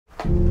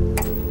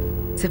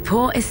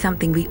Support is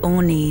something we all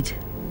need.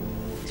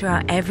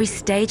 Throughout every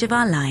stage of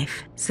our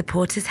life,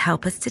 supporters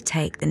help us to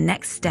take the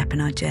next step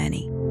in our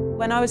journey.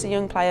 When I was a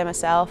young player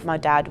myself, my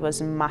dad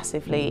was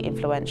massively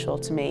influential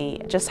to me.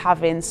 Just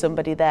having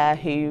somebody there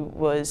who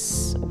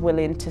was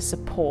willing to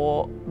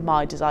support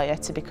my desire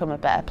to become a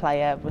better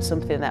player was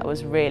something that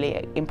was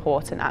really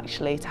important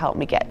actually to help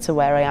me get to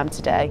where I am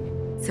today.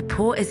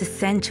 Support is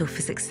essential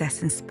for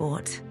success in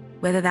sport,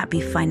 whether that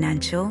be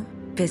financial,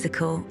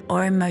 physical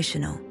or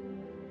emotional.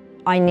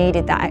 I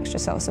needed that extra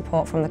sort of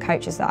support from the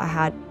coaches that I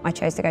had. I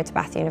chose to go to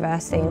Bath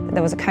University.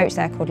 There was a coach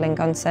there called Lynn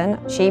Gunson.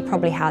 She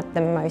probably had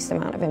the most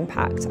amount of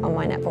impact on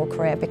my netball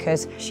career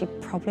because she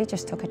probably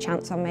just took a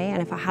chance on me,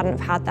 and if I hadn't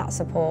have had that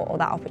support or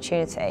that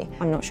opportunity,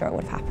 I'm not sure it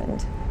would have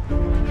happened.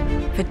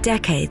 For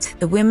decades,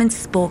 the women's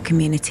sport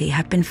community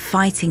have been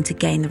fighting to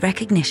gain the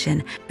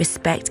recognition,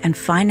 respect and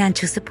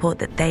financial support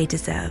that they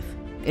deserve.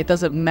 It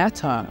doesn't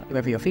matter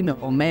whether you're female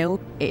or male,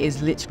 it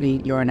is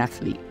literally you're an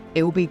athlete.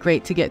 It will be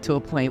great to get to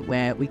a point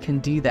where we can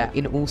do that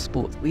in all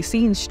sports. We've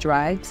seen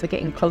strides, we're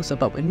getting closer,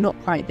 but we're not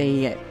quite there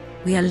yet.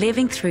 We are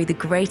living through the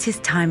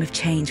greatest time of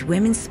change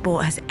women's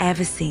sport has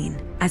ever seen,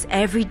 as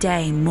every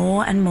day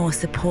more and more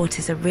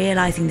supporters are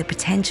realising the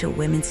potential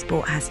women's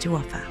sport has to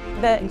offer.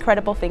 The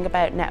incredible thing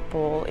about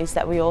netball is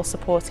that we all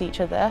support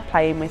each other.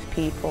 Playing with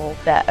people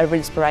that are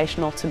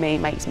inspirational to me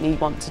makes me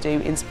want to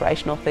do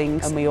inspirational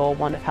things, and we all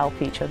want to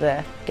help each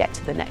other get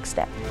to the next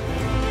step.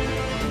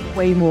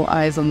 Way more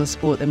eyes on the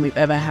sport than we've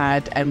ever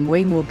had and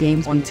way more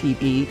games on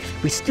TV.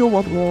 We still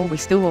want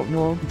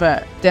more,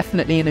 but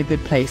definitely in a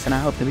good place, and I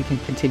hope that we can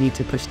continue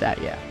to push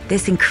that, yeah.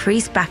 This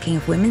increased backing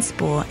of women's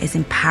sport is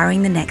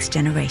empowering the next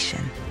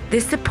generation.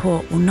 This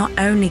support will not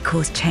only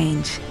cause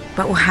change,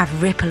 but will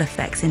have ripple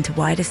effects into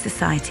wider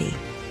society.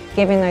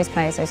 Giving those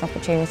players those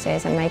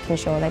opportunities and making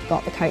sure they've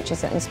got the coaches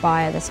that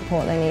inspire, the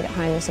support they need at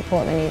home, the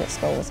support they need at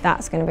schools,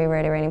 that's going to be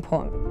really, really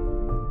important.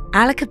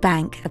 Allica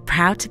Bank are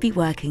proud to be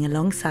working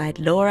alongside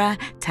Laura,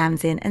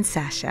 Tamsin and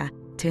Sasha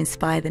to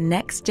inspire the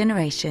next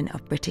generation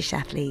of British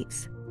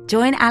athletes.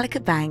 Join Allica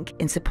Bank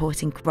in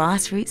supporting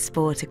grassroots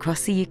sport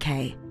across the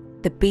UK,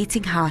 the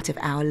beating heart of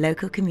our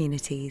local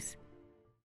communities.